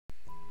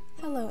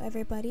Hello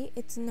everybody,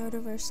 it's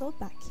Nerdiversal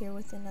back here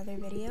with another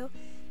video,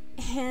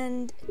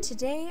 and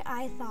today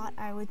I thought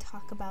I would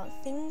talk about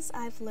things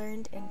I've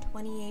learned in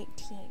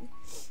 2018.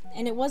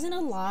 And it wasn't a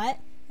lot,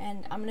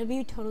 and I'm gonna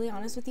be totally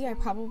honest with you, I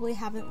probably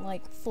haven't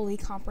fully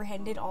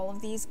comprehended all of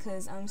these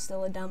because I'm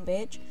still a dumb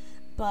bitch,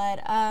 but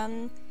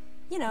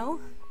you know,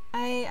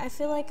 I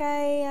feel like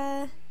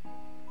I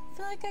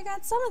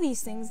got some of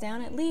these things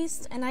down at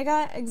least, and I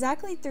got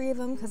exactly 3 of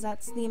them because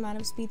that's the amount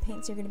of speed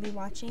paints you're gonna be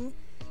watching.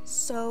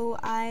 So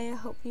I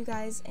hope you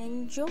guys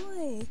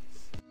enjoy.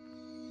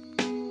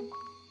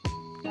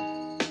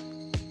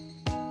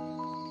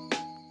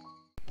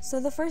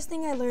 So the first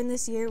thing I learned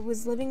this year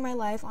was living my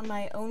life on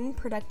my own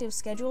productive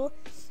schedule.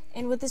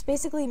 And what this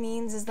basically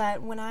means is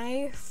that when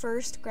I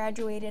first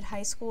graduated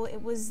high school,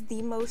 it was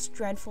the most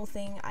dreadful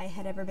thing I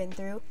had ever been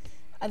through,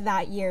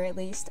 that year at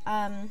least.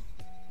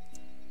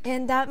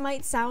 And that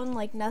might sound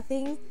like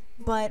nothing,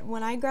 but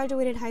when I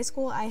graduated high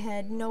school, I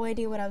had no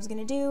idea what I was going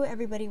to do.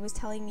 Everybody was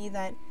telling me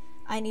that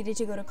I needed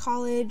to go to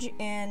college,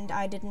 and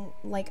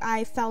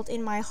I felt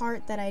in my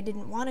heart that I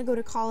didn't want to go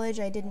to college,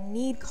 I didn't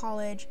need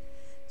college,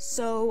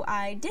 so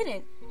I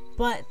didn't.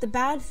 But the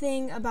bad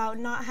thing about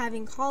not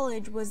having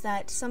college was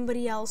that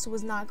somebody else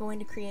was not going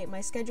to create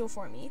my schedule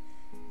for me.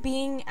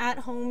 Being at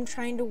home,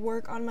 trying to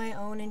work on my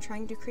own, and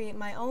trying to create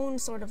my own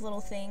sort of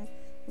little thing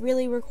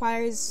really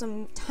requires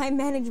some time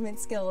management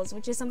skills,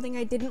 which is something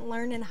I didn't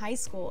learn in high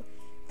school.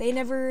 They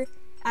never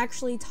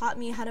actually taught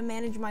me how to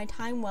manage my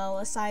time well,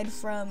 aside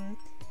from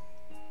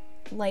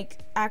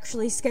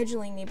actually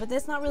scheduling me. But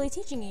that's not really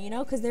teaching you,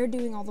 because they're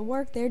doing all the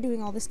work, they're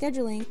doing all the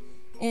scheduling,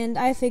 and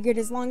I figured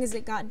as long as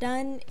it got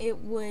done,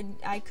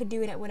 I could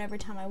do it at whatever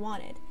time I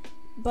wanted.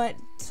 But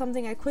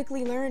something I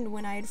quickly learned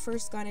when I had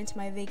first gone into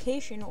my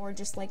vacation, or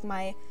just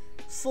my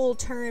full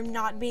term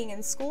not being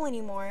in school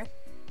anymore,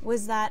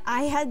 was that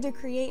I had to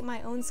create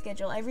my own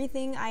schedule.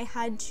 Everything I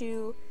had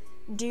to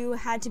do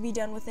had to be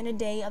done within a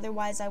day,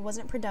 otherwise I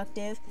wasn't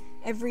productive.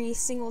 Every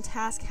single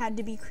task had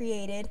to be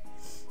created,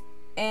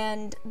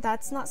 and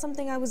that's not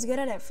something I was good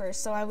at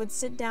first. So I would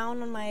sit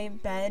down on my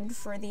bed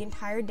for the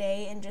entire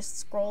day and just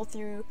scroll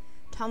through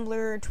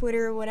Tumblr,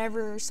 Twitter,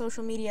 whatever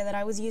social media that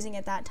I was using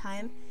at that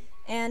time,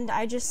 and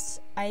I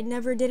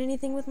never did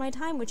anything with my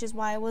time, which is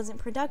why I wasn't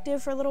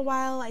productive for a little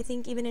while. I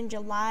think even in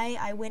July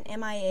I went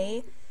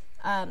MIA.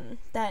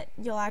 That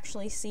you'll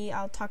actually see.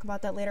 I'll talk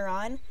about that later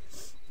on,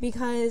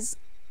 because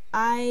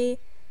I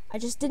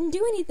just didn't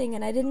do anything,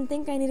 and I didn't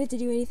think I needed to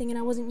do anything, and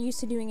I wasn't used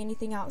to doing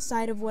anything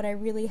outside of what I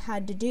really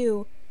had to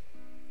do.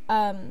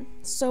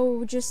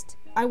 So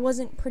I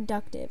wasn't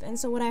productive, and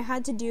so what I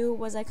had to do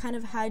was I kind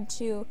of had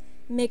to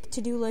make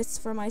to-do lists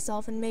for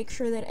myself and make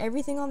sure that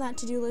everything on that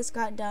to-do list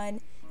got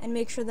done, and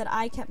make sure that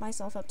I kept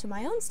myself up to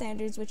my own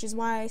standards, which is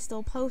why I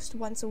still post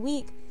once a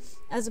week,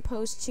 as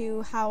opposed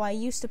to how I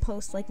used to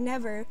post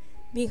never,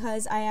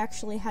 because I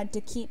actually had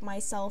to keep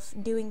myself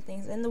doing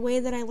things. And the way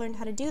that I learned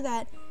how to do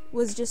that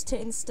was just to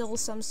instill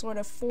some sort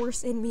of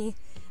force in me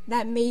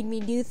that made me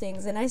do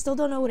things. And I still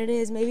don't know what it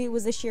is. Maybe it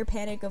was the sheer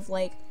panic of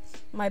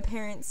my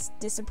parents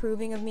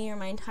disapproving of me, or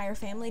my entire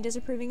family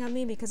disapproving of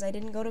me, because I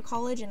didn't go to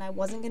college and I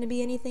wasn't going to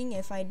be anything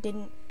if I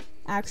didn't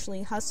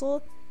actually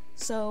hustle.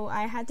 So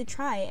I had to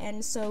try,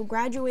 and so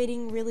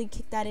graduating really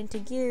kicked that into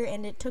gear,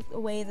 and it took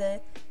away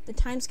the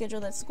time schedule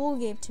that school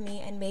gave to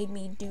me and made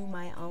me do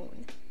my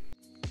own.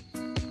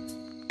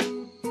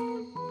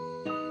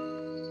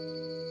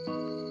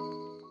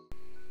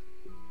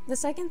 The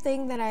second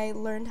thing that I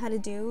learned how to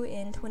do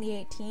in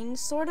 2018,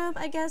 sort of,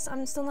 I guess,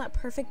 I'm still not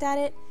perfect at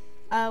it,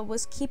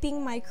 was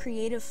keeping my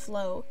creative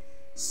flow.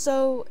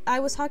 So I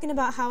was talking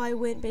about how I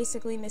went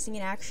basically missing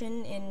in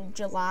action in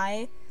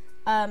July.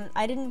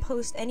 I didn't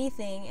post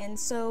anything, and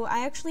so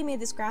I actually made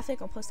this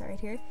graphic. I'll post that right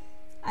here.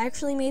 I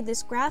actually made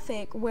this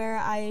graphic where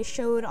I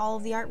showed all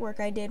of the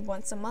artwork I did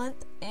once a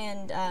month,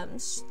 and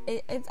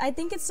I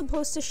think it's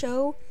supposed to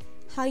show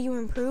how you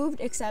improved,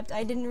 except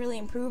I didn't really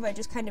improve. I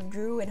just kind of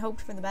drew and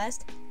hoped for the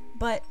best.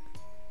 But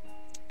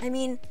I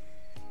mean,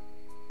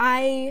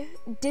 I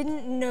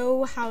didn't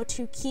know how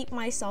to keep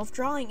myself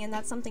drawing, and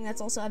that's something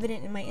that's also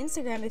evident in my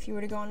Instagram. If you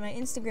were to go on my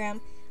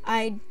Instagram,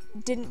 I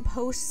didn't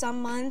post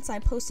some months. I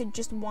posted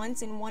just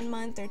once in 1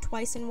 month or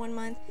twice in 1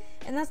 month,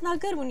 and that's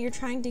not good when you're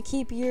trying to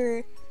keep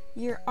your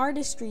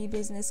artistry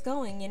business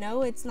going.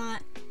 It's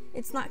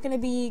not going to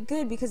be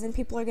good, because then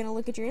people are going to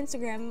look at your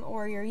Instagram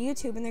or your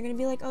YouTube and they're going to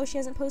be like, oh, she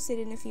hasn't posted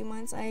in a few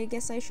months, I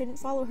guess I shouldn't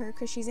follow her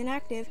because she's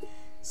inactive.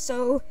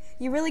 So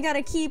you really got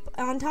to keep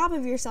on top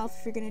of yourself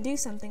if you're going to do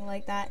something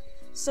like that.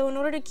 So in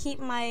order to keep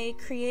my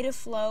creative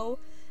flow,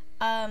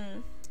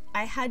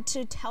 I had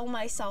to tell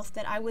myself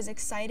that I was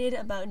excited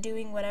about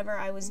doing whatever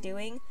I was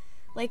doing.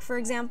 For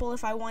example,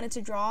 if I wanted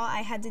to draw,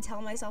 I had to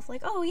tell myself,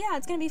 oh yeah,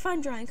 it's gonna be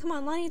fun drawing, come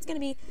on Lonnie,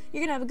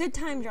 you're gonna have a good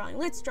time drawing,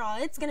 let's draw,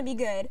 it's gonna be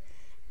good.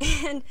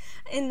 And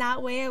in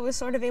that way, I was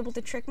sort of able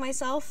to trick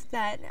myself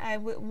that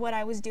what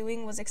I was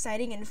doing was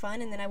exciting and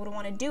fun, and then I would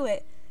want to do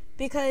it.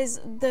 Because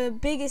the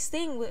biggest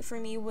thing for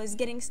me was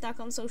getting stuck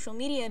on social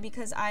media,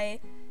 because I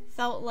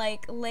felt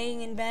like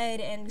laying in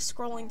bed and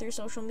scrolling through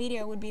social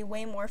media would be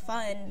way more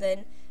fun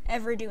than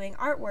ever doing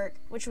artwork,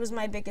 which was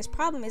my biggest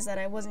problem, is that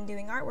I wasn't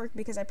doing artwork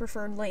because I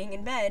preferred laying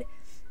in bed.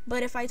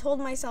 But if I told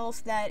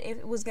myself that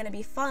it was going to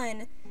be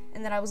fun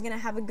and that I was going to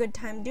have a good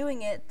time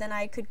doing it, then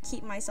I could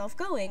keep myself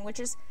going,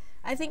 which is,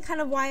 I think, kind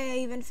of why I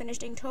even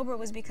finished Inktober,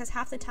 was because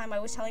half the time I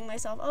was telling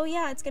myself, oh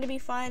yeah, it's going to be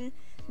fun,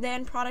 the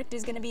end product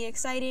is going to be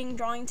exciting,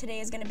 drawing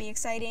today is going to be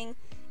exciting,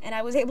 and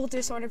I was able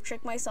to sort of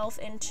trick myself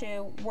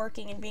into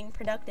working and being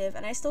productive,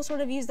 and I still sort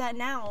of use that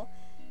now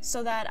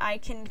so that I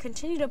can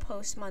continue to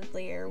post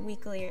monthly or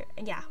weekly,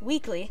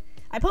 weekly.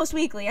 I post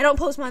weekly, I don't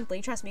post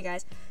monthly, trust me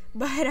guys,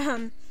 but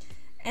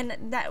and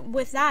that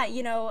with that,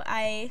 you know,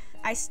 I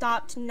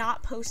stopped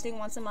not posting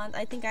once a month.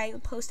 I think I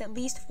post at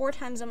least 4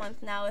 times a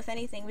month now, if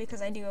anything,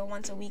 because I do a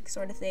once a week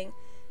sort of thing.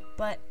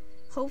 But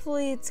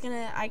hopefully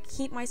I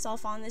keep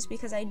myself on this,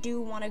 because I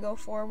do want to go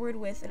forward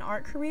with an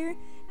art career,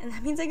 and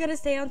that means I gotta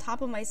stay on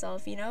top of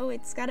myself, you know?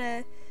 It's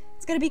gotta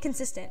be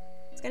consistent.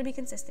 It's gotta be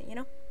consistent, you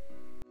know?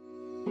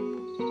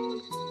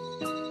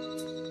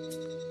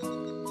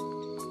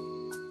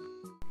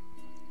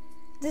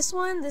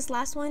 This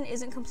last one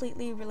isn't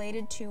completely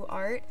related to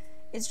art.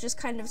 It's just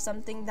kind of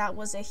something that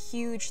was a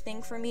huge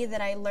thing for me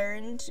that I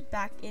learned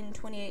back in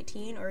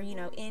 2018, or, you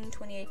know, in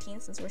 2018,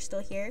 since we're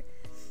still here.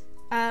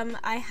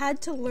 I had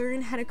to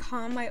learn how to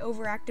calm my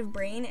overactive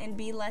brain and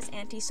be less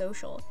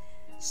antisocial.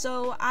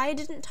 So I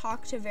didn't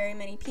talk to very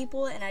many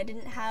people, and I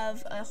didn't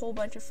have a whole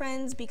bunch of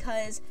friends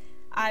because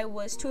I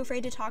was too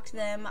afraid to talk to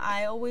them.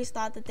 I always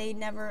thought that they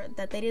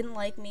didn't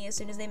like me as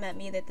soon as they met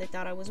me, that they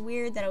thought I was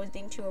weird, that I was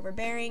being too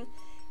overbearing.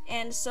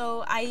 And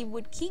so I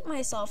would keep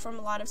myself from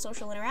a lot of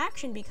social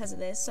interaction because of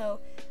this. So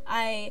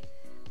I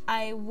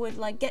would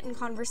like get in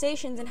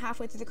conversations, and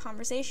halfway through the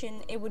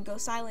conversation it would go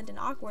silent and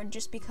awkward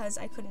just because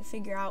I couldn't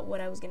figure out what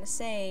I was going to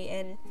say,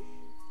 and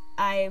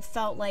I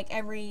felt like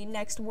every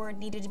next word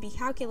needed to be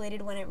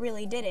calculated when it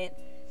really didn't.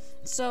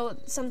 So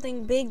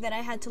something big that I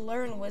had to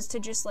learn was to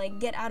just like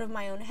get out of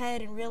my own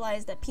head and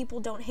realize that people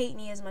don't hate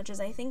me as much as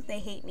I think they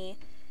hate me,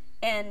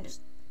 and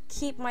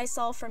keep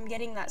myself from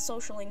getting that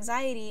social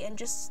anxiety and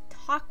just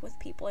talk with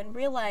people and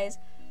realize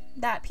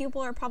that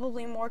people are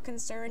probably more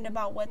concerned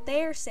about what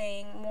they're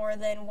saying more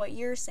than what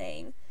you're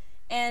saying.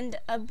 And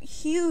a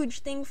huge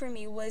thing for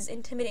me was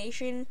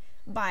intimidation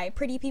by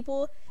pretty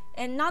people,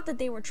 and not that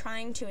they were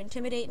trying to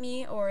intimidate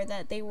me or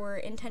that they were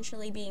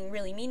intentionally being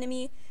really mean to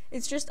me.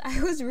 It's just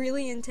I was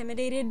really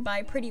intimidated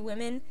by pretty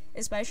women,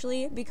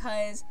 especially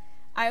because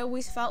I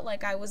always felt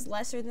like I was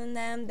lesser than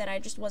them, that I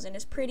just wasn't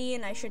as pretty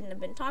and I shouldn't have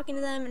been talking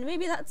to them. And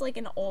maybe that's like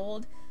an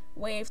old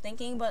way of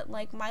thinking, but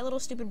like my little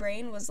stupid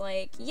brain was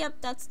like, yep,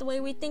 that's the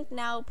way we think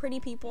now. Pretty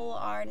people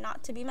are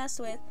not to be messed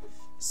with.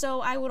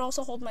 So I would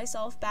also hold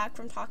myself back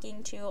from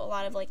talking to a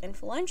lot of like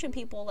influential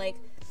people. Like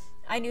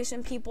I knew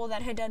some people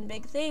that had done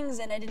big things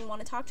and I didn't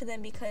want to talk to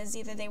them because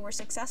either they were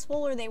successful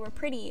or they were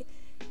pretty.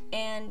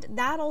 And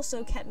that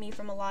also kept me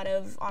from a lot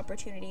of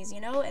opportunities, you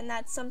know? And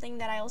that's something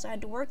that I also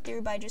had to work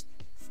through by just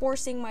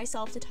forcing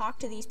myself to talk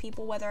to these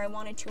people whether I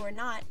wanted to or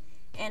not,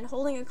 and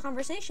holding a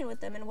conversation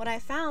with them. And what I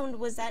found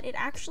was that it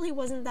actually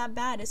wasn't that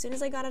bad. As soon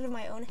as I got out of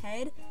my own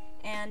head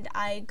and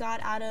I got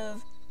out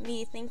of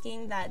me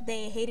thinking that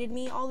they hated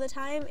me all the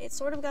time, it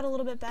sort of got a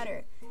little bit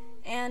better.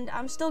 And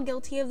I'm still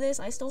guilty of this.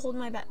 I still hold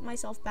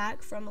myself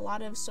back from a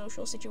lot of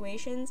social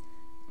situations,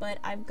 but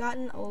I've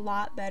gotten a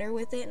lot better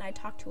with it, and I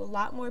talk to a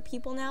lot more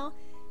people now.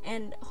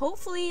 And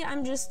hopefully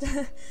I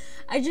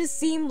just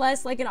seem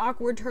less like an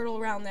awkward turtle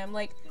around them.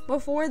 Like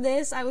before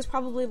this, I was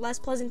probably less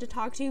pleasant to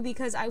talk to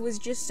because I was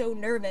just so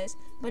nervous.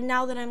 But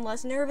now that I'm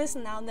less nervous,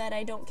 and now that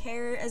I don't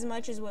care as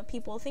much as what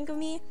people think of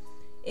me,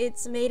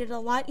 it's made it a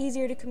lot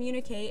easier to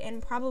communicate, and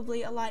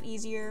probably a lot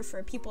easier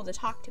for people to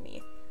talk to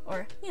me.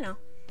 Or, you know,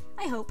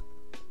 I hope.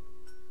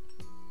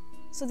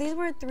 So these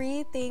were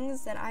 3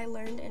 things that I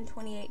learned in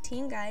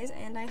 2018, guys,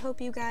 and I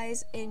hope you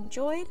guys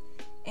enjoyed.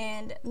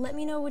 And let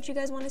me know what you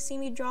guys want to see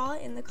me draw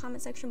in the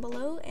comment section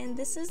below. And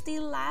this is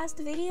the last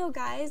video,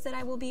 guys, that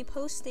I will be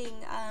posting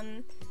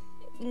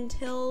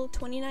until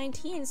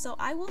 2019. So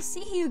I will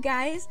see you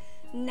guys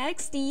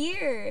next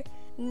year.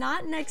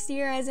 Not next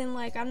year as in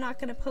like I'm not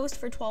gonna post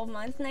for 12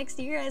 months. Next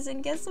year as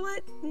in, guess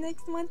what?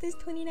 Next month is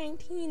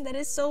 2019. That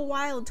is so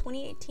wild.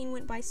 2018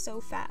 went by so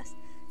fast.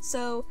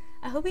 So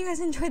I hope you guys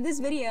enjoyed this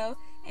video,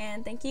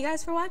 and thank you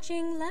guys for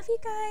watching. Love you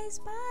guys.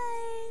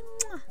 Bye.